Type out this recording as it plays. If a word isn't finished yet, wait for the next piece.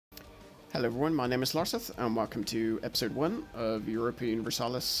Hello everyone, my name is Larseth and welcome to episode 1 of Europa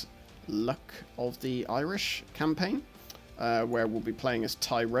Universalis Luck of the Irish campaign, where we'll be playing as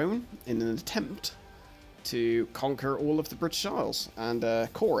Tyrone in an attempt to conquer all of the British Isles and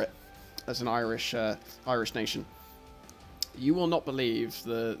core it as an Irish nation. You will not believe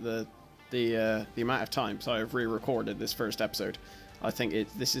the amount of times I have re-recorded this first episode. I think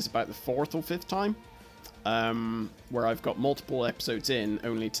this is about the 4th or 5th time. Where I've got multiple episodes in,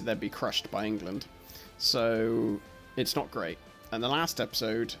 only to then be crushed by England. So, it's not great. And the last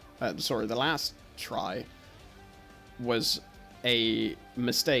episode, the last try, was a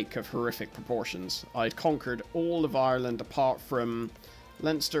mistake of horrific proportions. I'd conquered all of Ireland apart from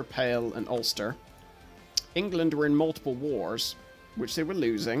Leinster, Pale, and Ulster. England were in multiple wars, which they were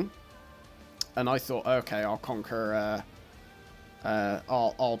losing. And I thought, okay, I'll conquer,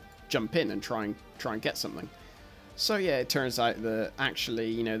 I'll jump in and try and get something. So yeah, it turns out that actually,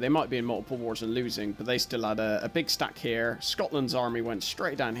 you know, they might be in multiple wars and losing, but they still had a big stack here. Scotland's army went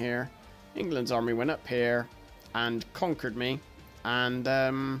straight down here. England's army went up here and conquered me and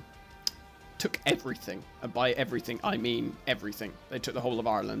took everything. And by everything, I mean everything. They took the whole of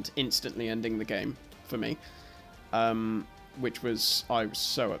Ireland, instantly ending the game for me. Which was, I was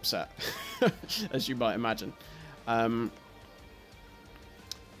so upset, as you might imagine.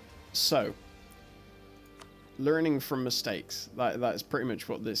 So, learning from mistakes. That's pretty much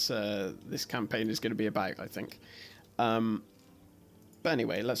what this campaign is going to be about, I think. But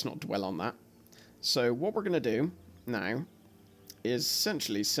anyway, let's not dwell on that. So what we're going to do now is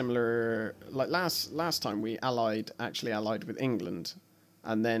essentially similar. Like last time, we actually allied with England,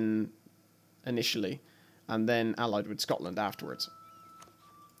 and then initially, and then allied with Scotland afterwards.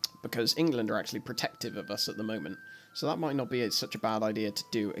 Because England are actually protective of us at the moment. So that might not be such a bad idea to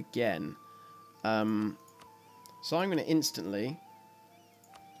do again. So I'm going to instantly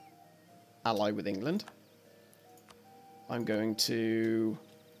ally with England. I'm going to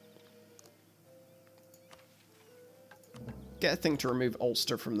get a thing to remove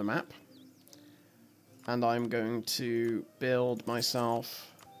Ulster from the map. And I'm going to build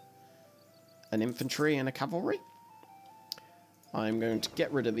myself an infantry and a cavalry. I'm going to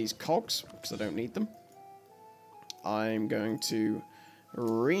get rid of these cogs, because I don't need them. I'm going to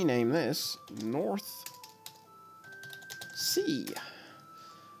rename this North Sea.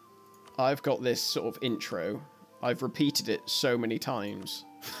 I've got this sort of intro. I've repeated it so many times.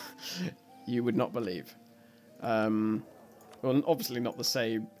 You would not believe. Well, obviously not the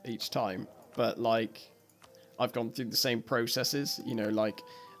same each time, but like, I've gone through the same processes, you know, like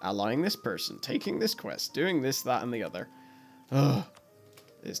allying this person, taking this quest, doing this, that, and the other. Ugh,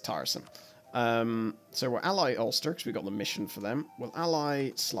 it's tiresome. So we'll ally Ulster, because we got the mission for them. We'll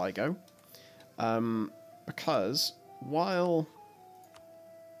ally Sligo, because while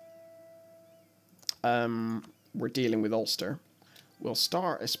we're dealing with Ulster, we'll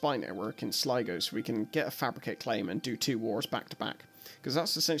start a spy network in Sligo so we can get a fabricate claim and do 2 wars back to back. Because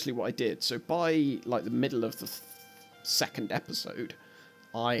that's essentially what I did. So by like the middle of the 2nd episode,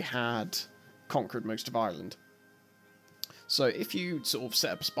 I had conquered most of Ireland. So if you sort of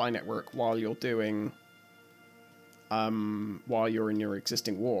set up a spy network while you're doing, while you're in your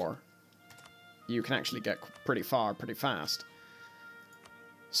existing war, you can actually get pretty far, pretty fast.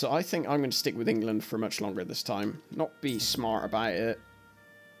 So I think I'm going to stick with England for much longer this time. Not be smart about it.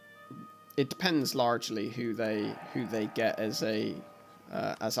 It depends largely who they get as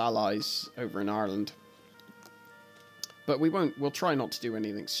allies over in Ireland. But we'll try not to do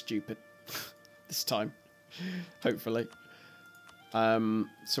anything stupid this time, hopefully.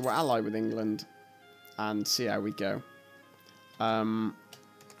 So we're allied with England and see how we go.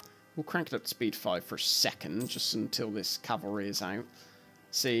 We'll crank it up to speed 5 for a second, just until this cavalry is out.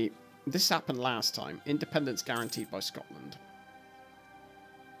 See, this happened last time. Independence guaranteed by Scotland.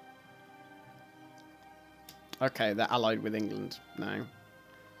 Okay, they're allied with England now.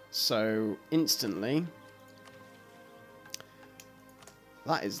 So, instantly,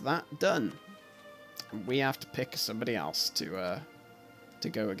 that is that done. We have to pick somebody else to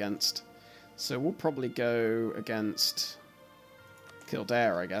go against. So we'll probably go against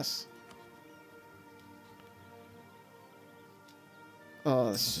Kildare, I guess.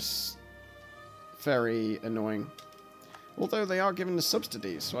 Oh, that's just very annoying. Although they are given the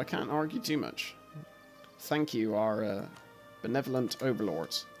subsidies, so I can't argue too much. Thank you, our benevolent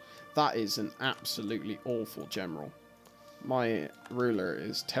overlords. That is an absolutely awful general. My ruler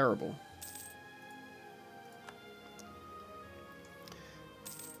is terrible.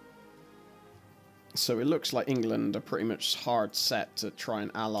 So it looks like England are pretty much hard set to try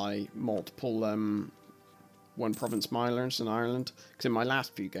and ally multiple one province milers in Ireland. Because in my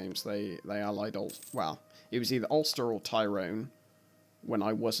last few games, they allied well, it was either Ulster or Tyrone when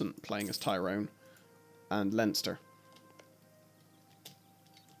I wasn't playing as Tyrone, and Leinster.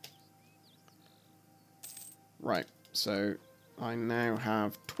 Right, so I now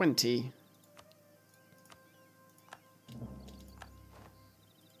have 20.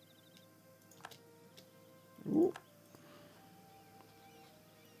 Ooh.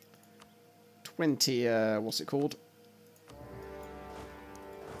 20, what's it called?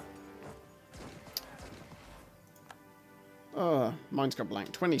 Mine's got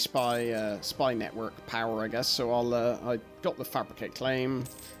blank. 20 spy network power, I guess. So I got the fabricate claim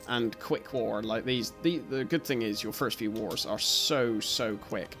and quick war. Like these, the good thing is your first few wars are so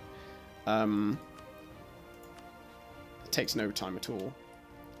quick. It takes no time at all.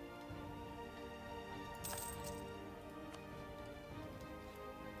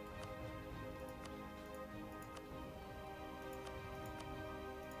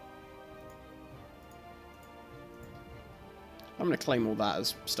 I'm going to claim all that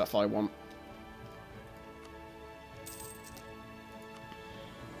as stuff I want.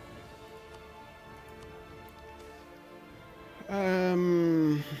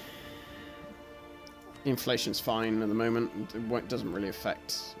 Inflation's fine at the moment. It doesn't really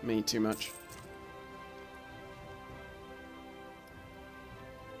affect me too much.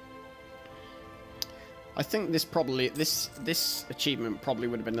 I think this achievement probably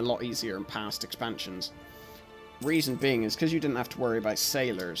would have been a lot easier in past expansions. Reason being is because you didn't have to worry about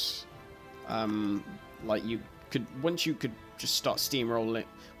sailors. Like once you could just start steamrolling.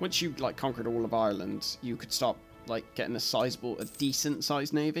 Once you like conquered all of Ireland, you could start like getting a decent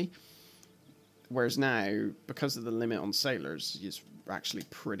sized navy. Whereas now, because of the limit on sailors, it's actually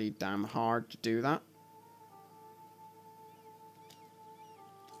pretty damn hard to do that.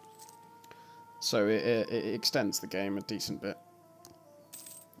 So it extends the game a decent bit.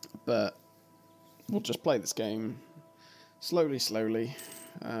 But we'll just play this game slowly,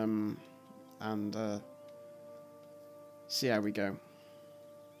 and see how we go.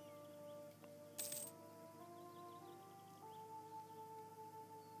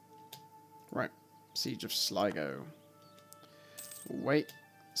 Right, Siege of Sligo. Wait,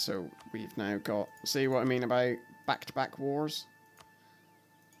 so we've now got... See what I mean about back-to-back wars?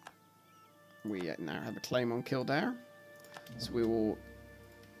 We now have a claim on Kildare, so we will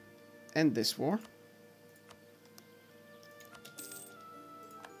end this war.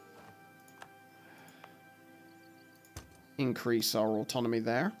 Increase our autonomy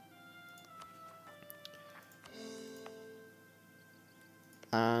there.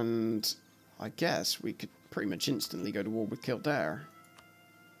 And I guess we could pretty much instantly go to war with Kildare.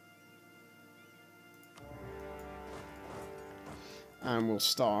 And we'll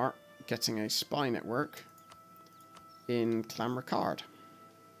start getting a spy network in Clanrickarde,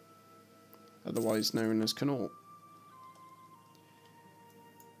 otherwise known as Connaught.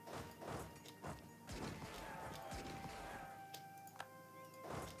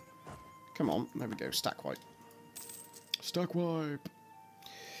 Come on, there we go, stack wipe. Stack wipe!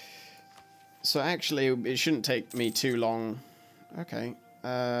 So actually, it shouldn't take me too long. Okay.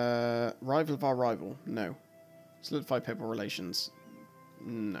 Rival of our rival? No. Solidify papal relations?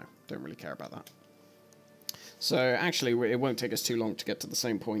 No, don't really care about that. So actually, it won't take us too long to get to the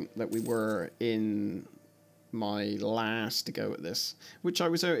same point that we were in my last go at this, which I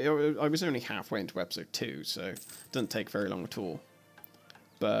was only halfway into episode 2, so it doesn't take very long at all.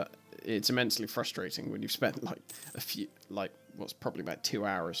 But it's immensely frustrating when you've spent like what's probably about 2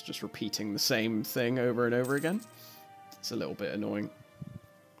 hours just repeating the same thing over and over again. It's a little bit annoying,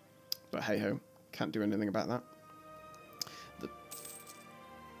 but hey ho, can't do anything about that.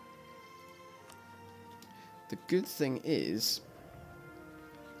 The good thing is,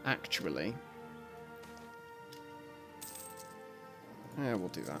 actually, yeah, we'll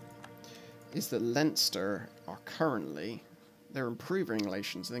do that, is that Leinster are currently, they're improving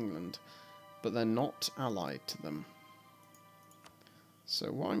relations with England, but they're not allied to them. So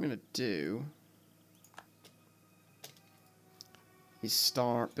what I'm going to do is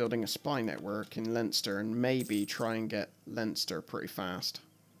start building a spy network in Leinster and maybe try and get Leinster pretty fast.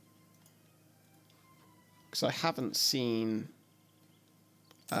 Because I haven't seen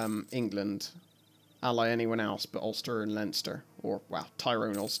England ally anyone else but Ulster and Leinster. Or, well,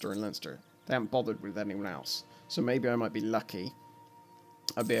 Tyrone, Ulster and Leinster. They haven't bothered with anyone else. So maybe I might be lucky.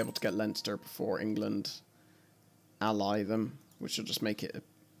 I'll be able to get Leinster before England ally them, which will just make it a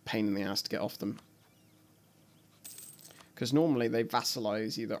pain in the ass to get off them. Because normally they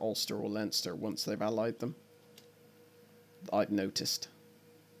vassalize either Ulster or Leinster once they've allied them. I've noticed.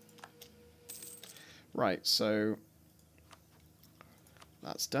 Right, so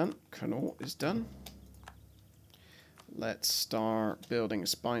that's done. Connaught is done. Let's start building a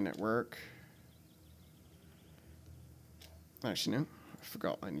spy network. Actually, no. I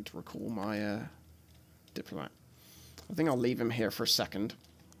forgot. I need to recall my diplomat. I think I'll leave him here for a second.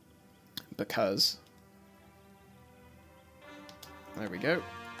 Because... there we go.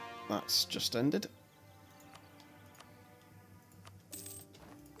 That's just ended.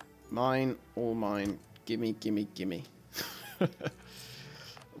 Mine, all mine. Gimme, gimme, gimme.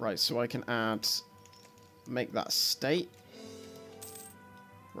 Right, so I can add... make that state.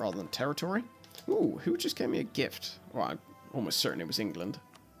 Rather than territory. Ooh, who just gave me a gift? Well, I'm almost certain it was England.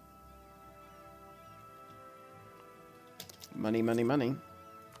 Money, money, money.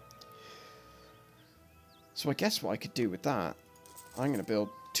 So I guess what I could do with that, I'm going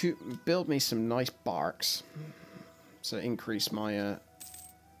to build me some nice barks. So increase my,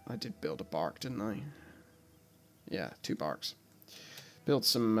 I did build a bark, didn't I? Yeah, 2 barks. Build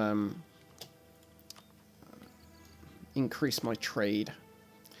some, increase my trade.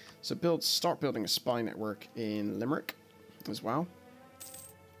 So start building a spy network in Limerick as well.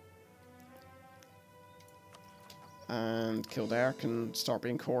 And Kildare can start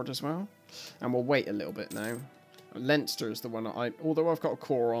being cored as well. And we'll wait a little bit now. Leinster is the one although I've got a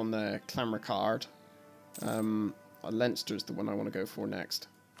core on the Clanrickarde, Leinster is the one I want to go for next.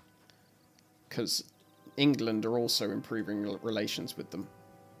 Because England are also improving relations with them.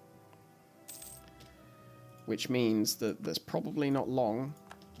 Which means that there's probably not long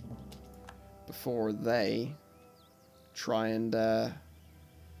before they try and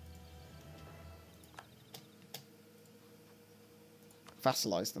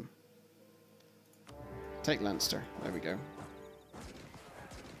vassalize them. Take Leinster. There we go.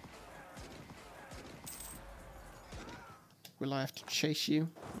 Will I have to chase you?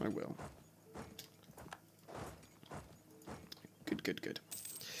 I will. Good, good, good.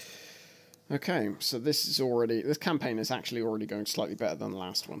 Okay, so this campaign is actually already going slightly better than the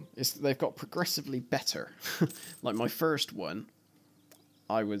last one. They've got progressively better. Like my first one,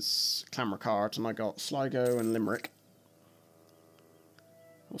 I was Clanrickarde and I got Sligo and Limerick.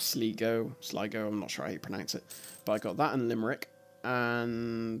 Or Sligo, I'm not sure how you pronounce it. But I got that and Limerick,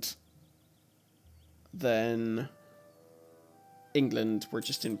 and then England were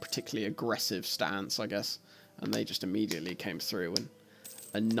just in particularly aggressive stance, I guess, and they just immediately came through and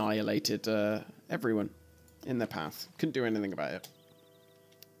annihilated everyone in their path. Couldn't do anything about it.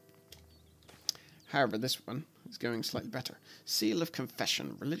 However, this one is going slightly better. Seal of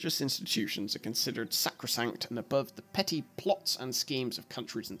confession. Religious institutions are considered sacrosanct and above the petty plots and schemes of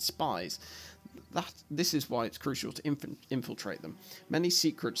countries and spies. This is why it's crucial to infiltrate them. Many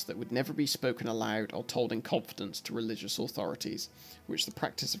secrets that would never be spoken aloud are told in confidence to religious authorities, which the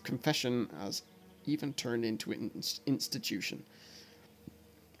practice of confession has even turned into an institution.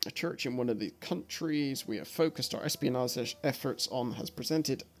 A church in one of the countries we have focused our espionage efforts on has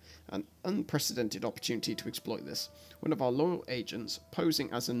presented an unprecedented opportunity to exploit this. One of our loyal agents,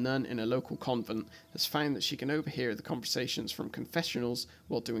 posing as a nun in a local convent, has found that she can overhear the conversations from confessionals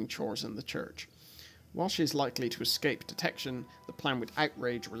while doing chores in the church. While she is likely to escape detection, the plan would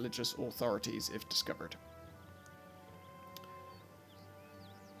outrage religious authorities if discovered.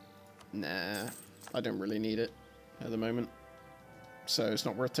 Nah, I don't really need it at the moment. So it's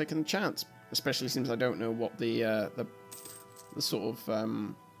not worth taking the chance, especially since I don't know what the sort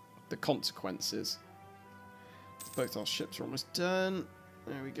of the consequences. Both our ships are almost done.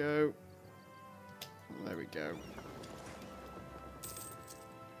 There we go. There we go.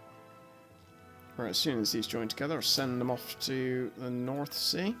 Right, as soon as these join together, I'll send them off to the North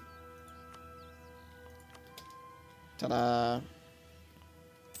Sea. Ta-da!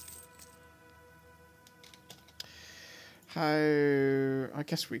 I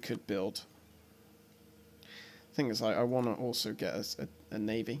guess we could build. Thing is, I want to also get us a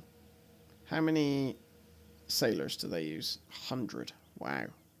navy. How many sailors do they use? 100. Wow.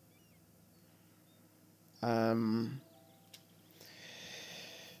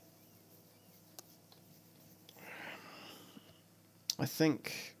 I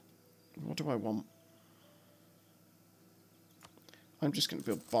think... what do I want? I'm just going to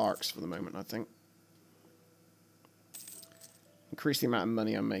build barks for the moment, I think. Increase the amount of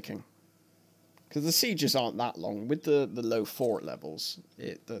money I'm making. Because the sieges aren't that long. With the low fort levels,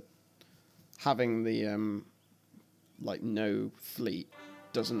 having the like no fleet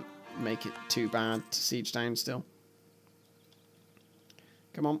doesn't make it too bad to siege down still.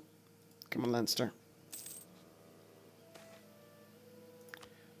 Come on. Come on, Leinster.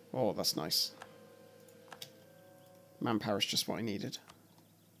 Oh, that's nice. Manpower's just what I needed.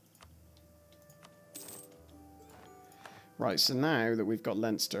 Right, so now that we've got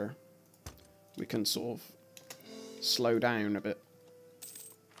Leinster, we can sort of slow down a bit.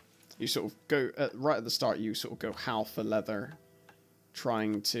 You sort of go, right at the start, you sort of go half a leather,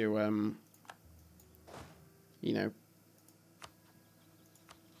 trying to, you know,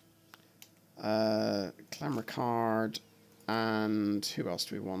 Clamricard, and who else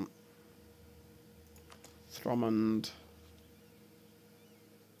do we want? Thomond,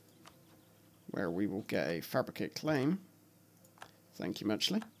 where we will get a fabricate claim. Thank you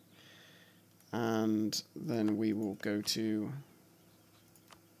muchly. And then we will go to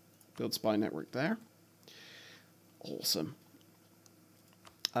build spy network there. Awesome.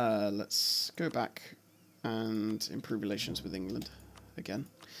 Let's go back and improve relations with England again.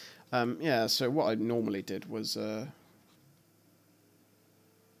 Yeah, so what I normally did was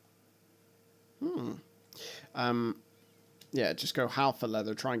yeah, just go half a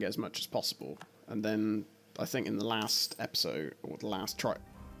leather, try and get as much as possible, and then I think in the last episode, or the last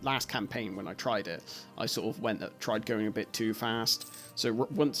campaign when I tried it, I sort of tried going a bit too fast. So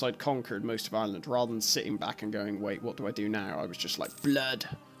once I'd conquered most of Ireland, rather than sitting back and going, wait, what do I do now? I was just like, blood.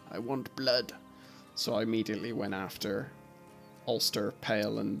 I want blood. So I immediately went after Ulster,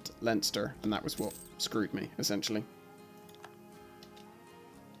 Pale, and Leinster, and that was what screwed me, essentially.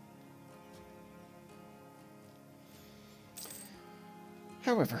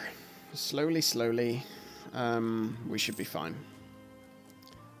 However, slowly, we should be fine.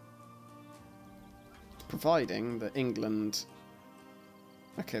 Providing that England...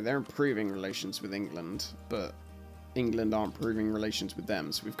 Okay, they're improving relations with England, but England aren't improving relations with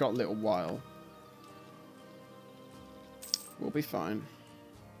them, so we've got a little while. We'll be fine.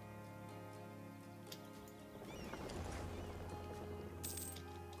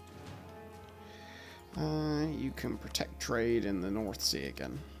 You can protect trade in the North Sea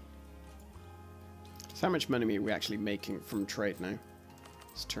again. So how much money are we actually making from trade now?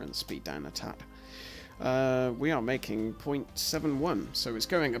 Let's turn the speed down a tap. We are making 0.71, so it's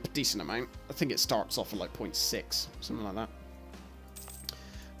going up a decent amount. I think it starts off at like 0.6, something like that.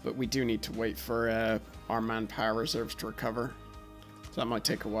 But we do need to wait for our manpower reserves to recover. So that might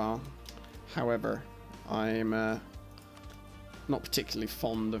take a while. However, I'm not particularly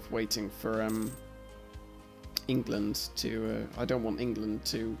fond of waiting for England to... I don't want England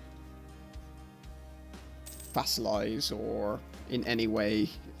to vassalize or in any way,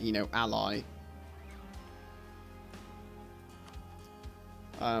 you know, ally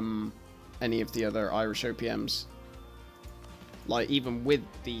any of the other Irish OPMs. Like, even with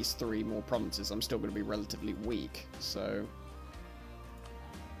these 3 more provinces, I'm still going to be relatively weak, so...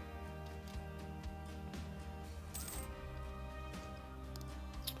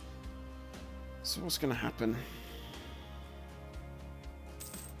 So what's going to happen?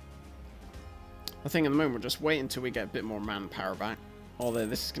 I think at the moment we'll just wait until we get a bit more manpower back. Although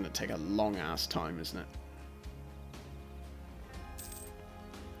this is going to take a long-ass time, isn't it?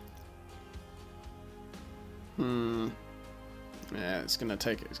 Yeah, it's gonna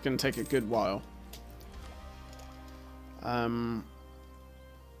take a good while. What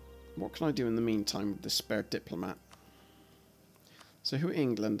can I do in the meantime with this spare diplomat? So who are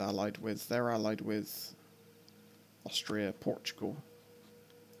England allied with? They're allied with Austria, Portugal.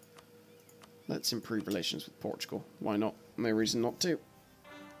 Let's improve relations with Portugal. Why not? No reason not to.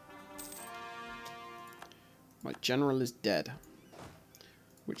 My general is dead.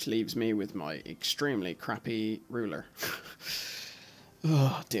 Which leaves me with my extremely crappy ruler.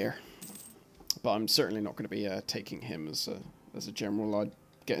 Oh dear. But I'm certainly not going to be taking him as a general. I'd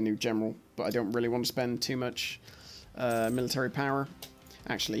get a new general, but I don't really want to spend too much military power.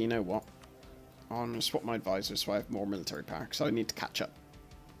 Actually, you know what? I'm going to swap my advisors so I have more military power, because I need to catch up.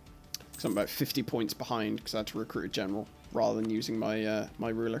 Because I'm about 50 points behind, because I had to recruit a general, rather than using my my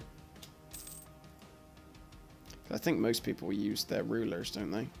ruler. I think most people use their rulers,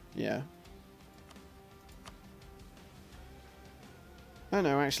 don't they? Yeah. Oh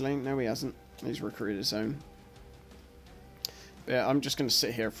no, actually, no he hasn't. He's recruited his own. But yeah, I'm just going to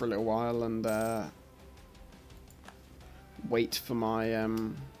sit here for a little while and wait for my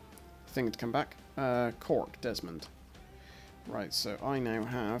thing to come back. Cork, Desmond. Right, so I now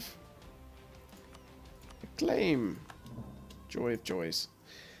have a claim. Joy of joys.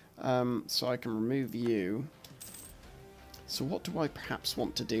 So I can remove you. So what do I perhaps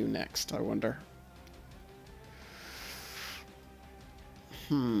want to do next, I wonder?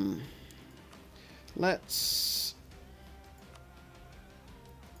 Let's...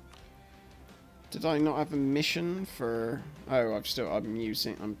 Did I not have a mission for... Oh,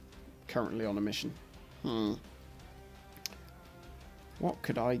 I'm currently on a mission. What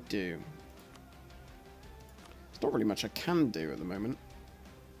could I do? Not really much I can do at the moment.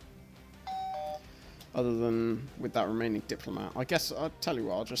 Other than with that remaining diplomat. I guess, I'll tell you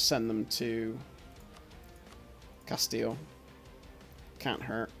what, I'll just send them to Castile. Can't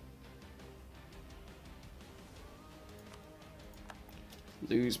hurt.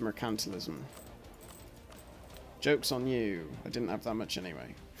 Lose mercantilism. Joke's on you. I didn't have that much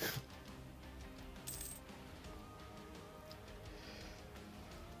anyway.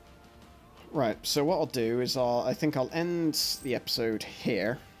 Right, so what I'll do is I think I'll end the episode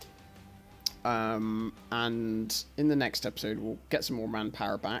here. And in the next episode, we'll get some more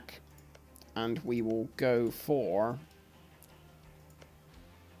manpower back. And we will go for...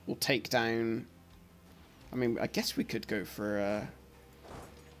 We'll take down... I mean, I guess we could go for...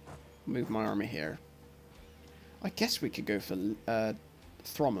 move my army here. I guess we could go for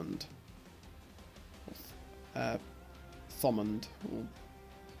Thomond. Thomond.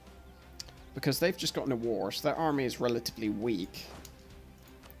 Because they've just gotten a war, so their army is relatively weak.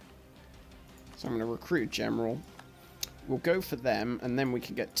 So I'm going to recruit a general. We'll go for them, and then we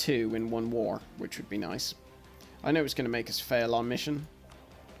can get 2 in 1 war, which would be nice. I know it's going to make us fail our mission.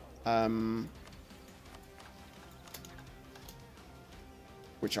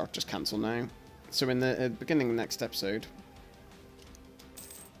 Which I'll just cancel now. So in the beginning of the next episode...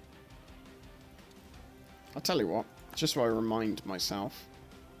 I'll tell you what, just so I remind myself,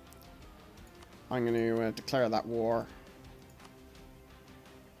 I'm going to declare that war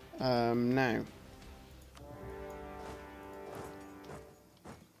now.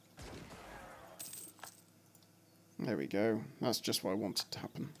 There we go. That's just what I wanted to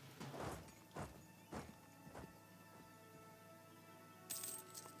happen.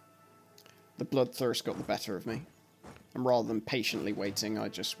 The bloodthirst got the better of me. And rather than patiently waiting, I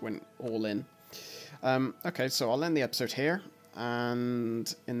just went all in. Okay, so I'll end the episode here.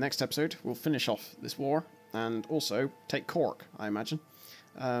 And in the next episode, we'll finish off this war. And also take Cork, I imagine.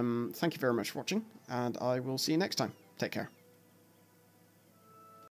 Thank you very much for watching. And I will see you next time. Take care.